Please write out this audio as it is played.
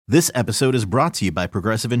This episode is brought to you by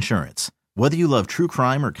Progressive Insurance. Whether you love true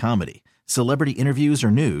crime or comedy, celebrity interviews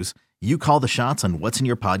or news, you call the shots on what's in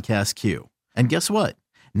your podcast queue. And guess what?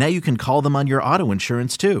 Now you can call them on your auto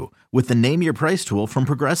insurance too with the Name Your Price tool from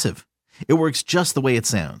Progressive. It works just the way it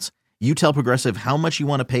sounds. You tell Progressive how much you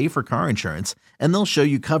want to pay for car insurance, and they'll show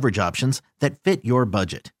you coverage options that fit your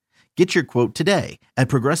budget. Get your quote today at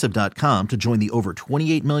Progressive.com to join the over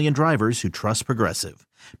 28 million drivers who trust Progressive.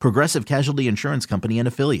 Progressive Casualty Insurance Company and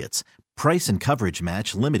Affiliates. Price and coverage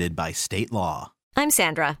match limited by state law. I'm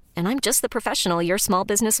Sandra, and I'm just the professional your small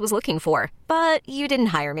business was looking for. But you didn't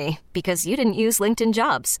hire me because you didn't use LinkedIn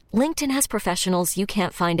Jobs. LinkedIn has professionals you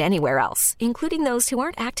can't find anywhere else, including those who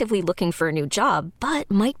aren't actively looking for a new job, but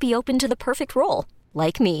might be open to the perfect role,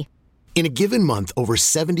 like me. In a given month, over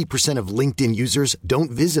 70% of LinkedIn users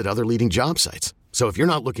don't visit other leading job sites. So if you're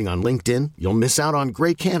not looking on LinkedIn, you'll miss out on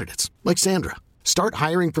great candidates like Sandra. Start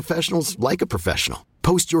hiring professionals like a professional.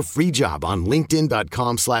 Post your free job on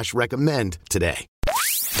linkedin.com/recommend today.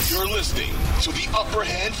 You're listening to the Upper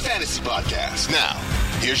Hand Fantasy Podcast. Now,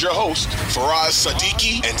 here's your host, Faraz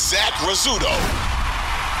Sadiki and Zach Rizzuto.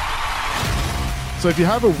 So if you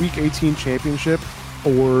have a Week 18 championship,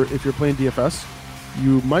 or if you're playing DFS,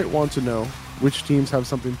 you might want to know which teams have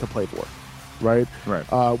something to play for, right? Right.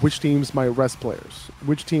 Which teams might rest players,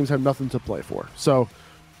 which teams have nothing to play for. So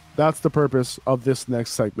that's the purpose of this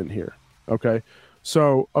next segment here, okay?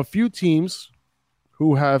 So a few teams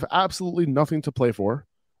who have absolutely nothing to play for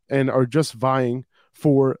and are just vying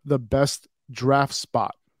for the best draft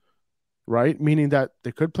spot, right? Meaning that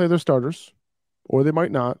they could play their starters, or they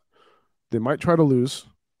might not. They might try to lose,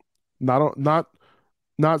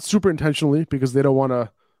 not super intentionally because they don't want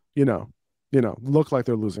to, look like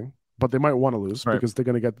they're losing, but they might want to lose because they're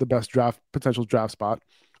going to get the best potential draft spot.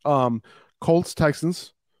 Colts,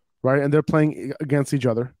 Texans, right? And they're playing against each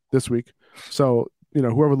other this week. So,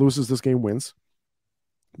 whoever loses this game wins.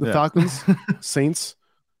 The Falcons, Saints,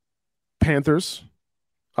 Panthers.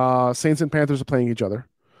 Saints and Panthers are playing each other.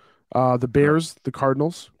 The Bears, the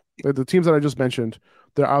Cardinals, the teams that I just mentioned,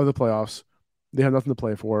 they're out of the playoffs. They have nothing to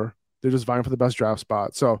play for. They're just vying for the best draft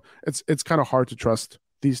spot. So it's kind of hard to trust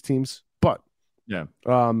these teams. But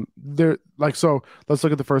they're like, so let's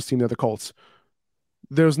look at the first team there, the Colts.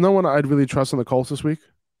 There's no one I'd really trust on the Colts this week,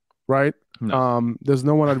 right? No. There's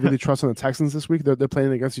no one I'd really trust on the Texans this week. They're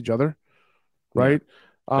playing against each other, right?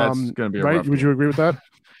 That's gonna be right. Would you agree with that?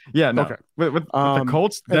 Yeah, no. Okay. With the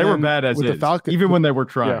Colts, they were bad as is, even when they were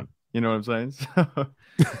trying. Yeah. You know what I'm saying?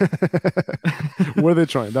 Were they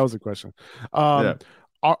trying? That was the question.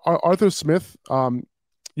 Arthur Smith, for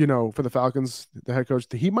the Falcons, the head coach,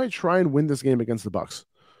 he might try and win this game against the Bucs,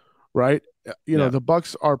 right? The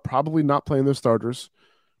Bucs are probably not playing their starters.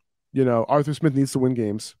 Arthur Smith needs to win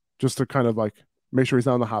games just to kind of like make sure he's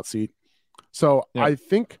not on the hot seat. So I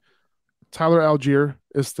think Tyler Algier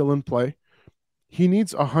is still in play. He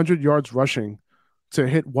needs 100 yards rushing to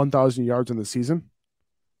hit 1,000 yards in the season.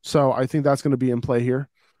 So I think that's going to be in play here.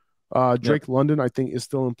 Drake London, I think, is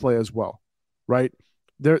still in play as well, right?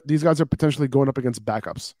 These guys are potentially going up against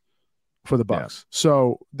backups for the Bucs.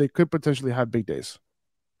 So they could potentially have big days.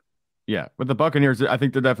 Yeah, with the Buccaneers, I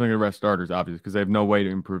think they're definitely going to rest starters, obviously, because they have no way to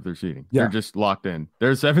improve their seeding. Yeah. They're just locked in.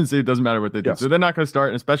 They're 7 seed, doesn't matter what they do. Yes. So they're not going to start,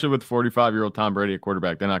 and especially with 45-year-old Tom Brady at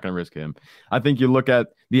quarterback, they're not going to risk him. I think you look at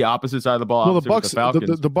the opposite side of the ball. Well, the Bucs, the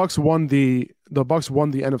Falcons. the Bucs won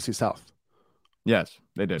the NFC South. Yes,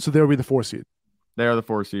 they did. So they'll be the 4 seed. They are the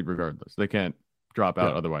 4 seed regardless. They can't drop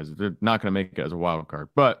out otherwise. They're not going to make it as a wild card.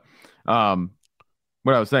 But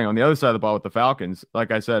what I was saying, on the other side of the ball with the Falcons, like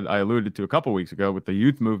I said, I alluded to a couple weeks ago with the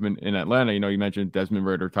youth movement in Atlanta. You mentioned Desmond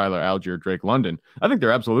Ridder, Tyler Algier, Drake London. I think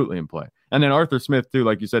they're absolutely in play. And then Arthur Smith, too,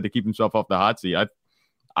 like you said, to keep himself off the hot seat.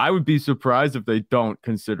 I would be surprised if they don't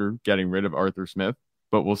consider getting rid of Arthur Smith,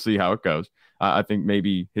 but we'll see how it goes. I think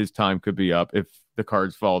maybe his time could be up if the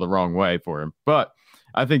cards fall the wrong way for him. But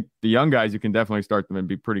I think the young guys, you can definitely start them and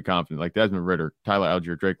be pretty confident, like Desmond Ridder, Tyler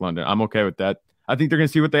Algier, Drake London. I'm okay with that. I think they're going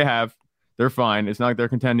to see what they have. They're fine. It's not like they're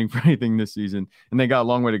contending for anything this season, and they got a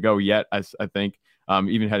long way to go yet, I think,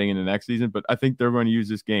 even heading into next season. But I think they're going to use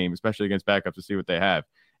this game, especially against backups, to see what they have.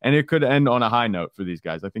 And it could end on a high note for these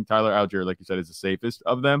guys. I think Tyler Algier, like you said, is the safest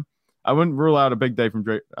of them. I wouldn't rule out a big day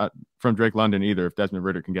from Drake London either if Desmond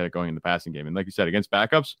Ridder can get it going in the passing game. And like you said, against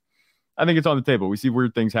backups, I think it's on the table. We see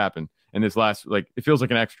weird things happen in this last, it feels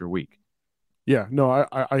like an extra week. Yeah, no,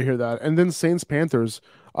 I hear that. And then Saints Panthers,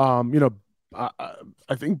 I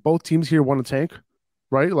think both teams here want to tank,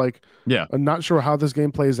 right? I'm not sure how this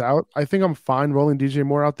game plays out. I think I'm fine rolling DJ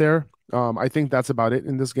Moore out there. I think that's about it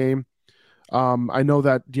in this game. I know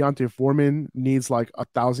that Deontay Foreman needs more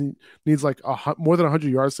than 100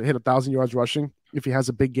 yards to hit 1,000 yards rushing. if he has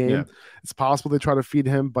a big game. Yeah. It's possible they try to feed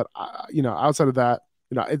him, but outside of that,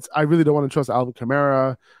 I really don't want to trust Alvin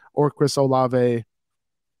Kamara or Chris Olave.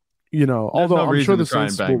 Although I'm sure the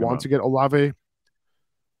Saints will want to get Olave.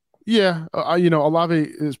 Yeah, Olave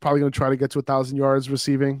is probably going to try to get to 1,000 yards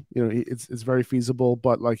receiving. It's very feasible,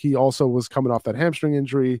 but like he also was coming off that hamstring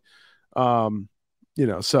injury. So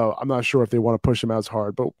I'm not sure if they want to push him as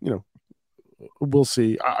hard, but we'll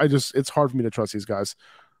see. It's hard for me to trust these guys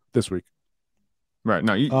this week. Right.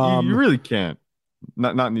 No, you really can't.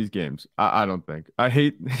 Not in these games. I don't think. I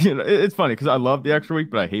hate, it's funny because I love the extra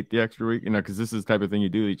week, but I hate the extra week, because this is the type of thing you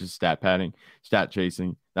do. You just stat padding, stat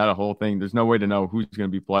chasing, not a whole thing. There's no way to know who's going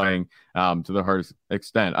to be playing to the hardest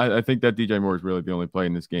extent. I think that DJ Moore is really the only play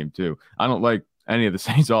in this game too. I don't like any of the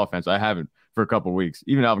Saints offense. I haven't for a couple of weeks,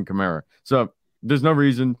 even Alvin Kamara. So there's no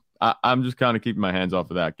reason. I'm just kind of keeping my hands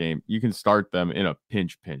off of that game. You can start them in a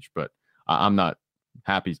pinch, but I'm not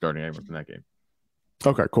happy starting anyone from that game.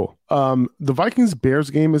 Okay, cool. The Vikings-Bears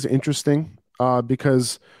game is interesting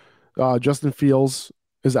because Justin Fields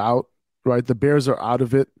is out, right? The Bears are out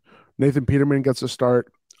of it. Nathan Peterman gets a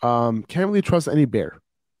start. Can't really trust any Bear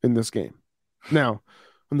in this game. Now,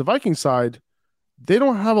 on the Vikings side, they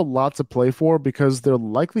don't have a lot to play for because they're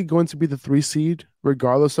likely going to be the 3 seed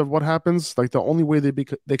regardless of what happens. Like the only way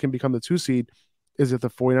they can become the 2 seed is if the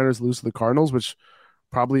 49ers lose to the Cardinals, which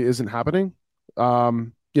probably isn't happening.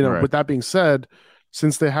 Right. With that being said,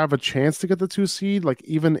 since they have a chance to get the 2 seed, like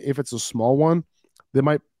even if it's a small one, they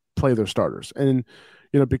might play their starters. And,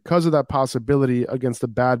 because of that possibility against the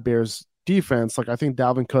bad Bears defense, like I think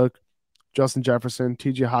Dalvin Cook, Justin Jefferson,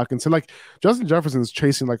 TJ Hawkinson, like Justin Jefferson is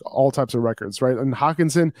chasing like all types of records, right? And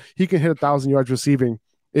Hawkinson, he can hit 1,000 yards receiving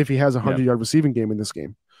if he has a 100-yard receiving game in this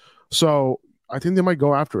game. So I think they might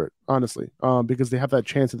go after it, honestly, because they have that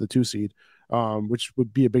chance at the 2 seed, which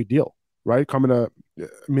would be a big deal, right? Coming to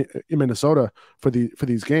Minnesota for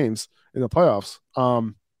these games in the playoffs.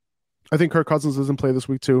 I think Kirk Cousins doesn't play this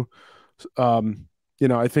week too.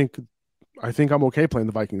 I think I'm okay playing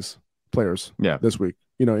the Vikings players this week.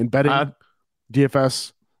 In betting,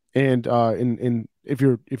 DFS, and in if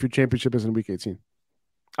your championship is in week 18.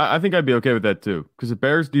 I think I'd be okay with that too, because the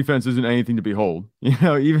Bears defense isn't anything to behold.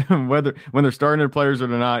 Even when they're starting their players or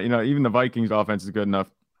they're not, even the Vikings offense is good enough.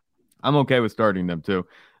 I'm okay with starting them too.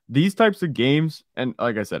 These types of games, and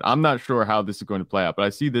like I said, I'm not sure how this is going to play out, but I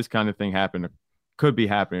see this kind of thing could be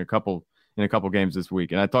happening in a couple games this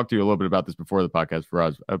week. And I talked to you a little bit about this before the podcast for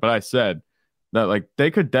us, but I said that like they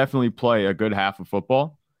could definitely play a good half of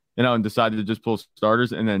football, and decide to just pull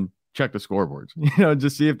starters and then check the scoreboards,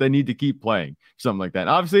 just see if they need to keep playing, something like that. And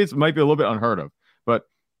obviously, it might be a little bit unheard of, but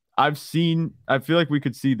I feel like we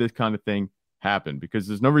could see this kind of thing happen because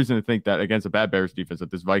there's no reason to think that against a bad Bears defense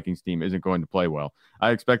that this Vikings team isn't going to play well.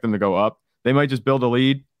 I expect them to go up. They might just build a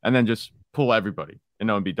lead and then just pull everybody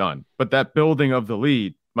and be done. But that building of the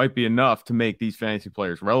lead might be enough to make these fantasy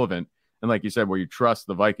players relevant. And like you said, where you trust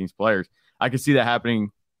the Vikings players, I could see that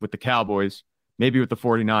happening with the Cowboys, maybe with the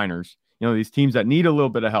 49ers, these teams that need a little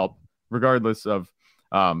bit of help, regardless of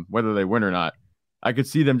whether they win or not. I could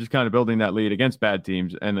see them just kind of building that lead against bad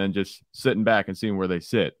teams and then just sitting back and seeing where they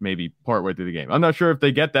sit, maybe partway through the game. I'm not sure if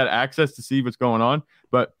they get that access to see what's going on,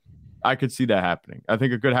 but I could see that happening. I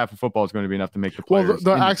think a good half of football is going to be enough to make the players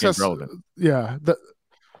the access relevant. Yeah.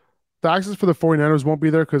 The access for the 49ers won't be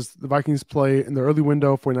there because the Vikings play in the early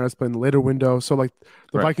window, 49ers play in the later window. So, like,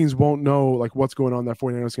 the Vikings won't know, like, what's going on in that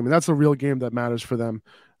 49ers game. And that's a real game that matters for them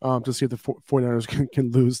to see if the 49ers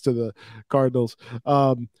can lose to the Cardinals.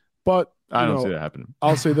 But I don't see that happening.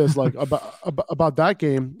 I'll say this, like, about that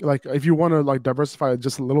game, like, if you want to, like, diversify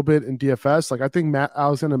just a little bit in DFS, like, I think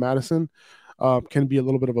Alexander Mattison can be a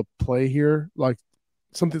little bit of a play here. Like,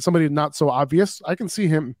 somebody not so obvious. I can see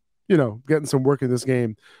him getting some work in this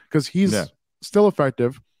game because he's still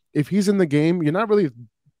effective. If he's in the game, you're not really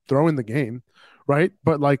throwing the game, right?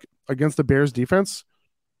 But like against the Bears defense,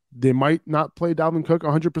 they might not play Dalvin Cook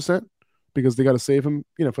 100% because they got to save him,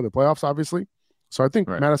 for the playoffs, obviously. So I think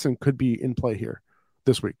Madison could be in play here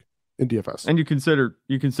this week in DFS. And you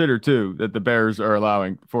consider too that the Bears are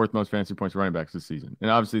allowing 4th most fantasy points running backs this season. And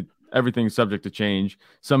obviously everything's subject to change.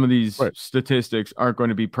 Some of these statistics aren't going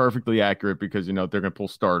to be perfectly accurate because, they're going to pull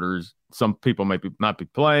starters. Some people might not be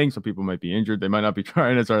playing. Some people might be injured. They might not be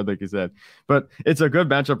trying as hard, like you said. But it's a good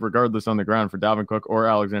matchup regardless on the ground for Dalvin Cook or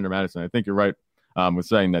Alexander Mattison. I think you're right with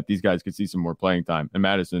saying that these guys could see some more playing time. And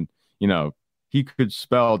Mattison, he could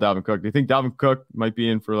spell Dalvin Cook. Do you think Dalvin Cook might be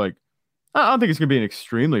in for I don't think it's going to be an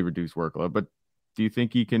extremely reduced workload, but do you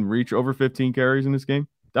think he can reach over 15 carries in this game,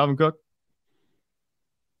 Dalvin Cook?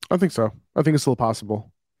 I think so. I think it's still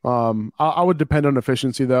possible. I would depend on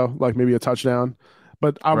efficiency though, like maybe a touchdown,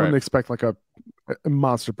 but I wouldn't expect like a a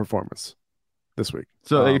monster performance this week.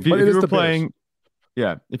 So if you were playing,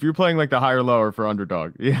 Bears. if you're playing like the higher lower for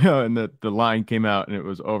underdog, and the line came out and it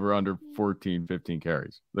was over under 14, 15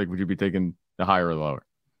 carries, like would you be taking the higher or lower?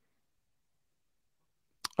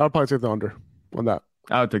 I'll probably take the under on that.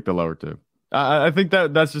 I would take the lower too. I think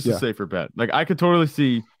that's just a safer bet. Like I could totally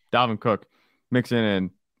see Dalvin Cook mixing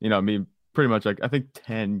in, pretty much like I think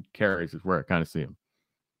 10 carries is where I kind of see him.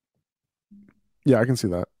 Yeah, I can see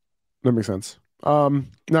that. That makes sense.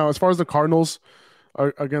 Now, as far as the Cardinals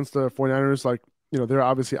against the 49ers, like, they're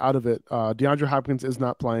obviously out of it. DeAndre Hopkins is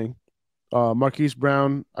not playing. Marquise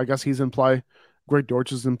Brown, I guess he's in play. Greg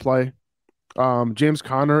Dortch is in play. James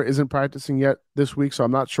Conner isn't practicing yet this week, so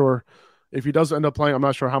I'm not sure if he does end up playing. I'm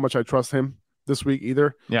not sure how much I trust him this week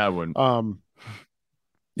either. Yeah, I wouldn't.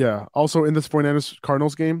 Yeah. Also in this 49ers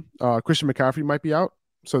Cardinals game, Christian McCaffrey might be out.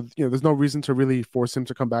 So, there's no reason to really force him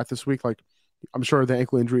to come back this week. Like, I'm sure the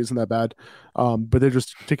ankle injury isn't that bad, but they're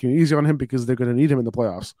just taking it easy on him because they're going to need him in the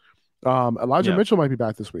playoffs. Elijah Mitchell might be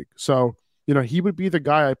back this week. So, he would be the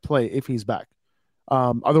guy I play if he's back.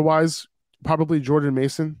 Otherwise, probably Jordan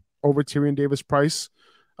Mason over Tyrion Davis-Price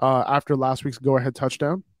after last week's go-ahead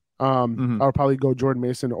touchdown. I would probably go Jordan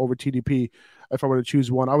Mason over TDP if I were to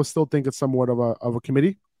choose one. I would still think it's somewhat of a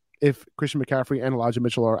committee if Christian McCaffrey and Elijah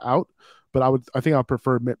Mitchell are out, but I think I'll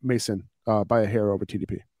prefer Mason by a hair over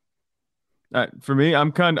TDP. For me,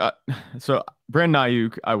 I'm kind of so Brandon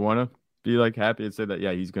Ayuk. I want to be like happy and say that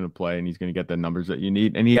he's going to play and he's going to get the numbers that you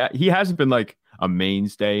need. And he hasn't been like a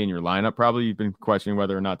mainstay in your lineup. Probably you've been questioning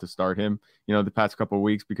whether or not to start him. The past couple of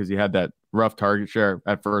weeks because he had that rough target share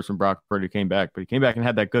at first when Brock Purdy came back, but he came back and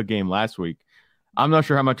had that good game last week. I'm not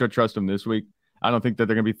sure how much I trust him this week. I don't think that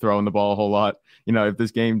they're going to be throwing the ball a whole lot. If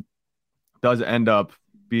this game does end up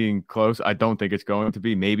being close, I don't think it's going to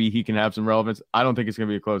be. Maybe he can have some relevance. I don't think it's going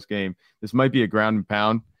to be a close game. This might be a ground and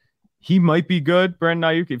pound. He might be good, Brandon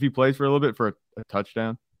Ayuk, if he plays for a little bit for a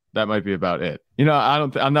touchdown. That might be about it.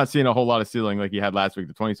 I'm not seeing a whole lot of ceiling like he had last week.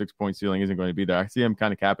 The 26-point ceiling isn't going to be there. I see him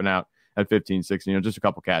kind of capping out at 15, 16, just a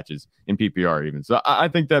couple catches in PPR even. So I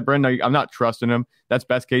think that Brandon Ayuk, I'm not trusting him. That's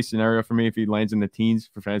best case scenario for me if he lands in the teens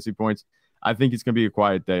for fantasy points. I think it's going to be a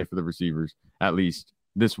quiet day for the receivers, at least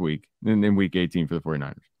this week, in week 18 for the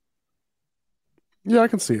 49ers. Yeah, I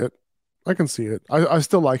can see it. I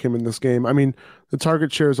still like him in this game. I mean, the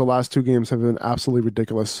target shares the last two games have been absolutely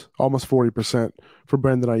ridiculous, almost 40% for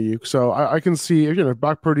Brandon Ayuk. So I can see, if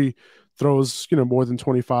Brock Purdy throws, more than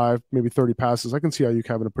 25, maybe 30 passes, I can see Ayuk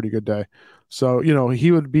having a pretty good day. So,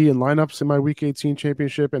 he would be in lineups in my week 18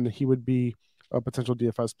 championship, and he would be a potential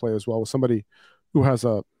DFS play as well with somebody who has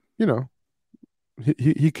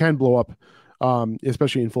he can blow up,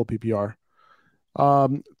 especially in full PPR.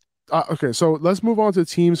 Okay, so let's move on to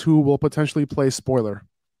teams who will potentially play spoiler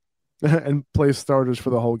and play starters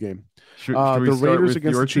for the whole game. Should the Raiders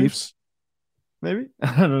against the Chiefs. Maybe?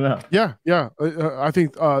 I don't know. Yeah. I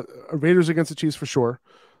think Raiders against the Chiefs for sure.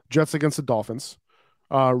 Jets against the Dolphins.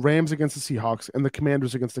 Rams against the Seahawks. And the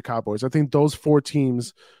Commanders against the Cowboys. I think those four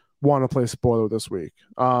teams want to play spoiler this week.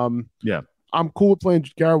 Yeah. I'm cool with playing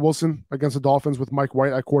Garrett Wilson against the Dolphins with Mike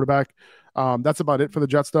White at quarterback. That's about it for the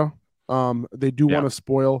Jets, though. They do want to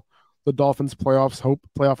spoil the Dolphins'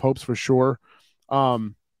 playoff hopes for sure.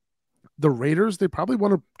 The Raiders, they probably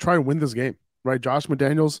want to try and win this game, right? Josh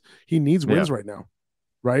McDaniels, he needs wins right now,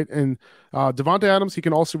 right? And Devontae Adams, he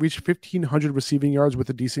can also reach 1,500 receiving yards with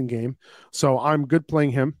a decent game. So I'm good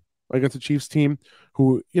playing him against the Chiefs team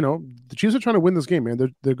who, the Chiefs are trying to win this game,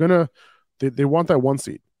 man. They want that one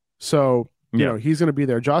seed. So, he's going to be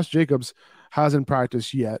there. Josh Jacobs hasn't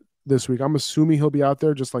practiced yet this week. I'm assuming he'll be out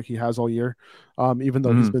there just like he has all year, even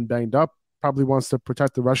though he's been banged up. Probably wants to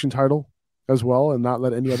protect the rushing title as well and not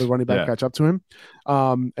let any other running back catch up to him.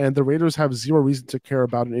 And the Raiders have zero reason to care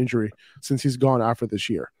about an injury since he's gone after this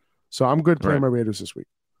year. So I'm good playing my Raiders this week.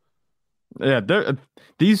 Yeah,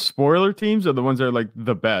 these spoiler teams are the ones that are like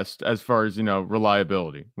the best as far as,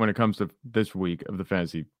 reliability when it comes to this week of the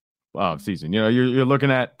fantasy season. You're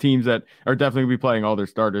looking at teams that are definitely going to be playing all their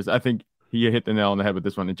starters. I think he hit the nail on the head with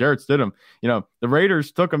this one. And Jarrett Stidham, the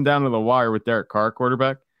Raiders took him down to the wire with Derek Carr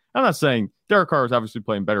quarterback. I'm not saying Derek Carr was obviously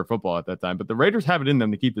playing better football at that time, but the Raiders have it in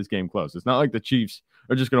them to keep this game close. It's not like the Chiefs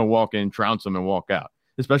are just going to walk in, trounce them, and walk out,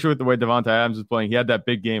 especially with the way Devontae Adams is playing. He had that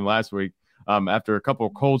big game last week after a couple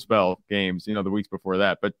of cold spell games, the weeks before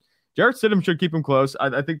that. But Jarrett Stidham should keep him close.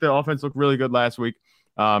 I think the offense looked really good last week.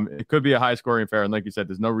 It could be a high-scoring affair, and like you said,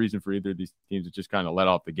 there's no reason for either of these teams to just kind of let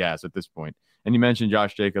off the gas at this point. And you mentioned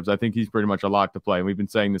Josh Jacobs. I think he's pretty much a lock to play, and we've been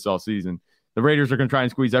saying this all season. The Raiders are going to try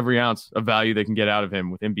and squeeze every ounce of value they can get out of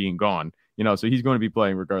him with him being gone. So he's going to be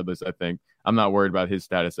playing regardless, I think. I'm not worried about his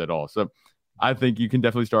status at all. So I think you can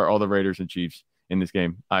definitely start all the Raiders and Chiefs in this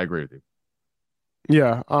game. I agree with you.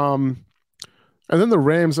 Yeah. And then the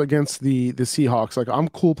Rams against the Seahawks. Like, I'm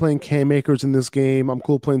cool playing Cam Akers in this game. I'm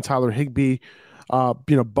cool playing Tyler Higbee.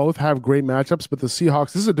 Both have great matchups, but the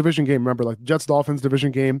Seahawks, this is a division game. Remember, like Jets Dolphins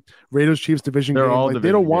division game, Raiders Chiefs division They're game. all Like, division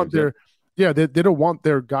they don't want games, they don't want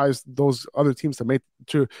their guys, those other teams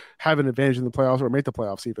to have an advantage in the playoffs or make the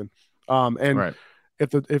playoffs even. And Right.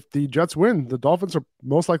 if the Jets win, the Dolphins are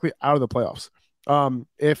most likely out of the playoffs.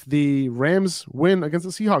 If the Rams win against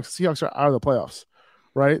the Seahawks are out of the playoffs,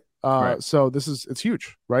 right? Right. So it's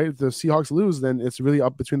huge, right? If the Seahawks lose, then it's really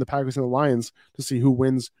up between the Packers and the Lions to see who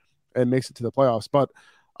wins and makes it to the playoffs. But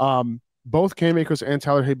both Cam Akers and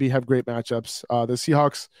Tyler Higbee have great matchups. The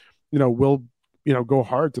Seahawks, will go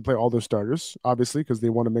hard to play all their starters, obviously, because they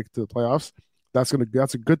want to make it to the playoffs. That's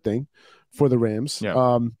a good thing for the Rams.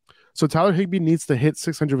 Yeah. So Tyler Higbee needs to hit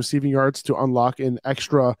 600 receiving yards to unlock an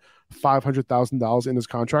extra $500,000 in his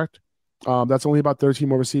contract. That's only about 13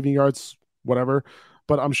 more receiving yards, whatever.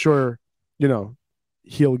 But I'm sure,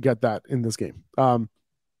 he'll get that in this game.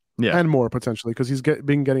 And more potentially because he's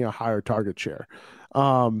been getting a higher target share.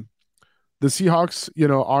 The Seahawks,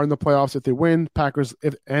 are in the playoffs if they win.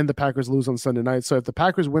 And the Packers lose on Sunday night. So if the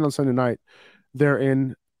Packers win on Sunday night, they're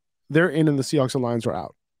in, and the Seahawks and Lions are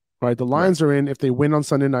out. Right? The Lions are in if they win on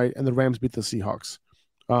Sunday night and the Rams beat the Seahawks.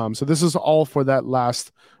 So this is all for that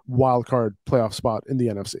last wild card playoff spot in the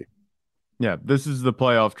NFC. Yeah, this is the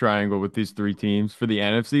playoff triangle with these three teams for the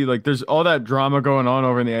NFC. Like, there's all that drama going on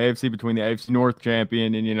over in the AFC between the AFC North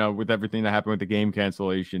champion and, with everything that happened with the game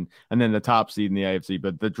cancellation and then the top seed in the AFC.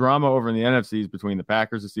 But the drama over in the NFC is between the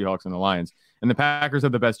Packers, the Seahawks, and the Lions. And the Packers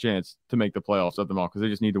have the best chance to make the playoffs of them all because they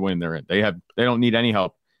just need to win. They're in. They don't need any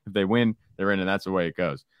help. If they win, they're in, and that's the way it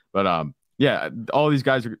goes. But all these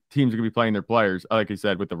teams are going to be playing their players. Like I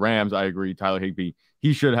said, with the Rams, I agree. Tyler Higbee,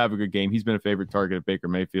 he should have a good game. He's been a favorite target of Baker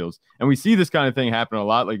Mayfield's. And we see this kind of thing happen a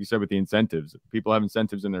lot, like you said, with the incentives. People have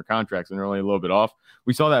incentives in their contracts, and they're only a little bit off.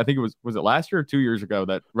 We saw that, I think it was it last year or 2 years ago,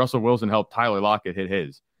 that Russell Wilson helped Tyler Lockett hit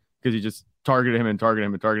his because he just targeted him at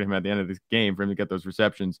the end of this game for him to get those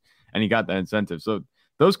receptions, and he got that incentive. So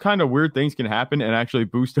those kind of weird things can happen and actually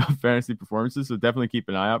boost up fantasy performances, so definitely keep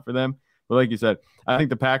an eye out for them. But like you said, I think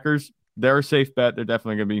the Packers, they're a safe bet. They're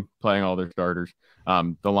definitely going to be playing all their starters.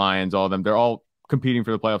 The Lions, all of them, they're all competing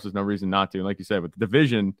for the playoffs. There's no reason not to. And like you said, with the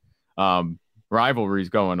division rivalries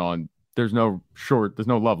going on, there's no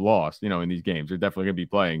love lost, in these games. They're definitely going to be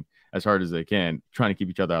playing as hard as they can, trying to keep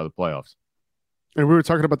each other out of the playoffs. And we were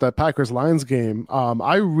talking about that Packers-Lions game.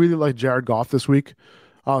 I really like Jared Goff this week.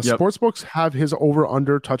 Sportsbooks have his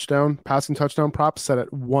over-under passing touchdown prop set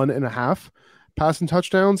at 1.5 passing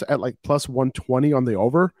touchdowns at like plus 120 on the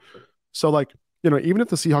over. So like, even if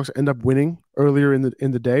the Seahawks end up winning earlier in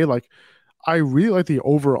the day, like I really like the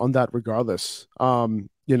over on that regardless. And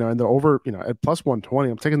the over, at plus 120,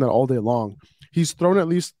 I'm taking that all day long. He's thrown at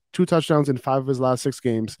least 2 touchdowns in 5 of his last 6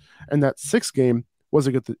 games. And that 6th game was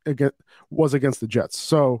against the Jets.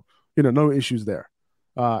 So, no issues there.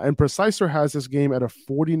 And Preciser has this game at a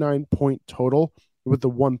 49-point total with the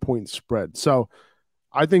 1-point spread. So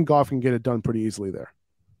I think Goff can get it done pretty easily there.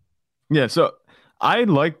 Yeah, so I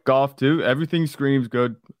like Goff too. Everything screams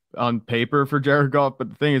good on paper for Jared Goff, but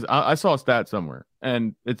the thing is, I saw a stat somewhere,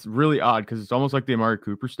 and it's really odd because it's almost like the Amari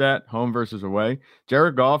Cooper stat, home versus away.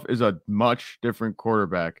 Jared Goff is a much different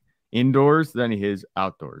quarterback indoors than he is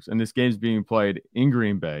outdoors, and this game's being played in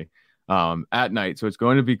Green Bay at night, so it's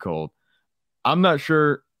going to be cold. I'm not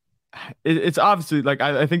sure. It's obviously like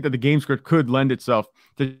I think that the game script could lend itself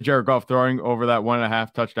to Jared Goff throwing over that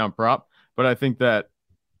 1.5 touchdown prop, but I think that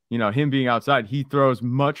him being outside, he throws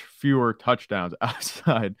much fewer touchdowns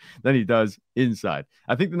outside than he does inside.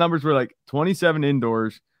 I think the numbers were like 27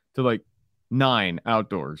 indoors to like 9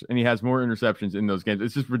 outdoors, and he has more interceptions in those games.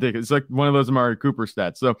 It's just ridiculous. It's like one of those Amari Cooper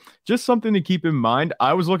stats. So just something to keep in mind.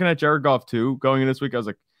 I was looking at Jared Goff too going in this week. I was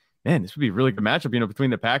like, man, this would be a really good matchup, between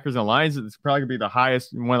the Packers and Lions. It's probably going to be the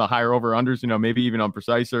highest, one of the higher over-unders, maybe even on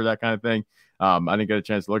Preciser, that kind of thing. I didn't get a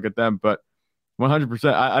chance to look at them, but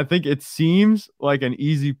 100%. I think it seems like an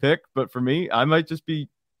easy pick, but for me, I might just be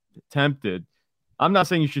tempted. I'm not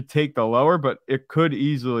saying you should take the lower, but it could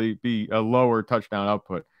easily be a lower touchdown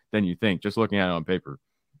output than you think, just looking at it on paper.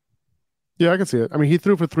 Yeah, I can see it. I mean, he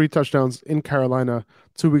threw for 3 touchdowns in Carolina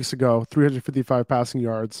 2 weeks ago, 355 passing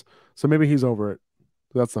yards. So maybe he's over it.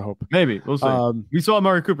 That's the hope. Maybe. We'll see. We saw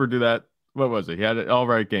Amari Cooper do that. What was it? He had an all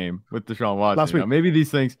right game with Deshaun Watson. Last week. Maybe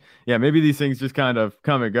these things just kind of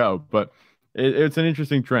come and go, but it's an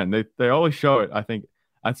interesting trend. They always show it. I think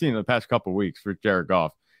I've seen it in the past couple of weeks for Jared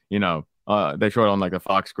Goff. They show it on like the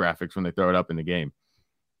Fox graphics when they throw it up in the game.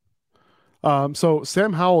 So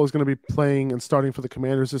Sam Howell is going to be playing and starting for the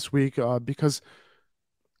Commanders this week because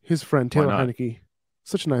his friend Taylor Heineke,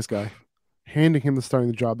 such a nice guy, handing him the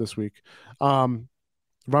starting job this week. Ron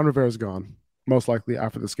Rivera is gone, most likely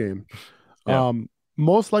after this game. Yeah.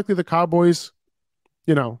 Most likely the Cowboys,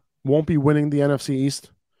 won't be winning the NFC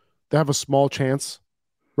East. They have a small chance,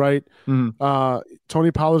 right? Mm-hmm.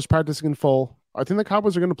 Tony Pollard's practicing in full. I think the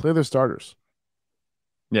Cowboys are going to play their starters.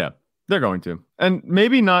 Yeah, they're going to. And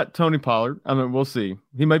maybe not Tony Pollard. I mean, we'll see.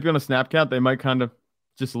 He might be on a snap count. They might kind of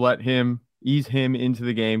just ease him into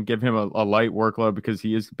the game, give him a light workload because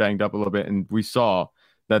he is banged up a little bit. And we saw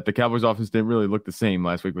that the Cowboys offense didn't really look the same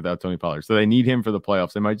last week without Tony Pollard. So they need him for the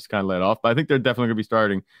playoffs. They might just kind of let off. But I think they're definitely going to be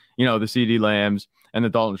starting, the CeeDee Lambs and the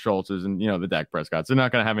Dalton Schultzes and, the Dak Prescotts. They're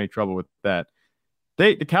not going to have any trouble with that.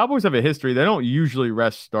 The Cowboys have a history. They don't usually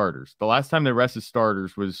rest starters. The last time they rested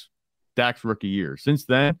starters was Dak's rookie year. Since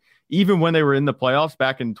then, even when they were in the playoffs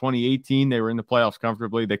back in 2018, they were in the playoffs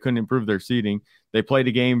comfortably. They couldn't improve their seeding. They played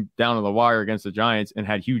a game down to the wire against the Giants and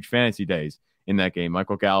had huge fantasy days in that game.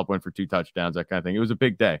 Michael Gallup went for 2 touchdowns, that kind of thing. It was a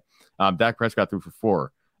big day. Dak Prescott threw for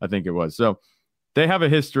 4, I think it was. So they have a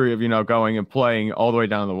history of, going and playing all the way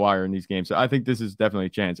down the wire in these games. So I think this is definitely a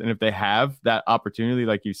chance. And if they have that opportunity,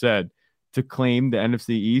 like you said, to claim the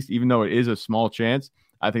NFC East, even though it is a small chance,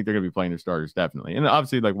 I think they're going to be playing their starters, definitely. And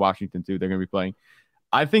obviously, like Washington, too, they're going to be playing.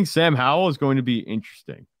 I think Sam Howell is going to be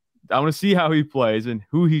interesting. I want to see how he plays and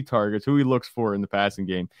who he targets, who he looks for in the passing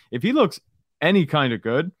game. If he looks any kind of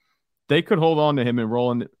good, they could hold on to him and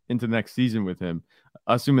roll into the next season with him,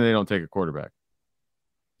 assuming they don't take a quarterback.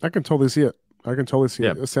 I can totally see it.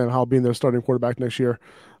 Sam Howell being their starting quarterback next year.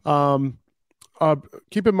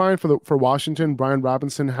 Keep in mind for Washington, Brian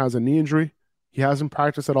Robinson has a knee injury. He hasn't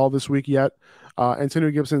practiced at all this week yet. Antonio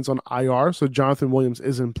Gibson's on IR, so Jonathan Williams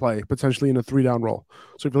is in play, potentially in a 3-down role.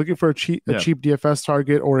 So if you're looking for a cheap DFS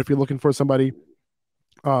target, or if you're looking for somebody,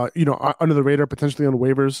 under the radar, potentially on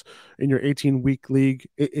waivers in your 18-week league,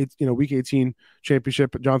 week 18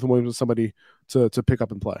 championship, Jonathan Williams is somebody to pick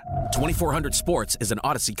up and play. 2400 Sports is an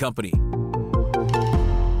Odyssey company.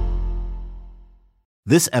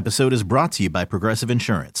 This episode is brought to you by Progressive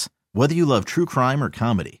Insurance. Whether you love true crime or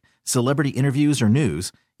comedy, celebrity interviews or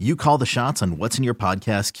news, you call the shots on what's in your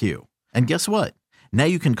podcast queue. And guess what? Now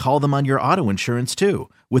you can call them on your auto insurance too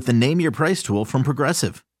with the Name Your Price tool from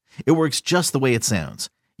Progressive. It works just the way it sounds.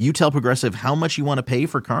 You tell Progressive how much you want to pay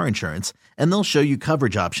for car insurance, and they'll show you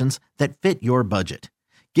coverage options that fit your budget.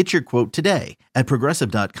 Get your quote today at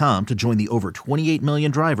Progressive.com to join the over 28 million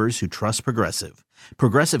drivers who trust Progressive.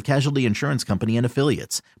 Progressive Casualty Insurance Company and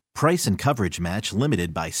Affiliates. Price and coverage match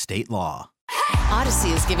limited by state law. Odyssey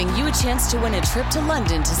is giving you a chance to win a trip to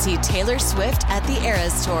London to see Taylor Swift at the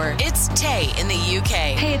Eras Tour. It's Tay in the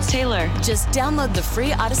UK. Hey, it's Taylor. Just download the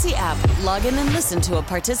free Odyssey app, log in and listen to a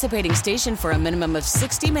participating station for a minimum of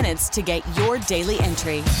 60 minutes to get your daily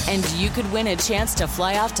entry. And you could win a chance to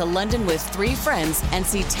fly off to London with 3 friends and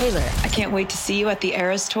see Taylor. I can't wait to see you at the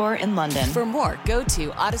Eras Tour in London. For more, go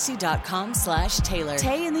to odyssey.com/Taylor.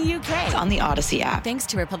 Tay in the UK. It's on the Odyssey app. Thanks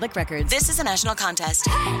to Republic Records. This is a national contest.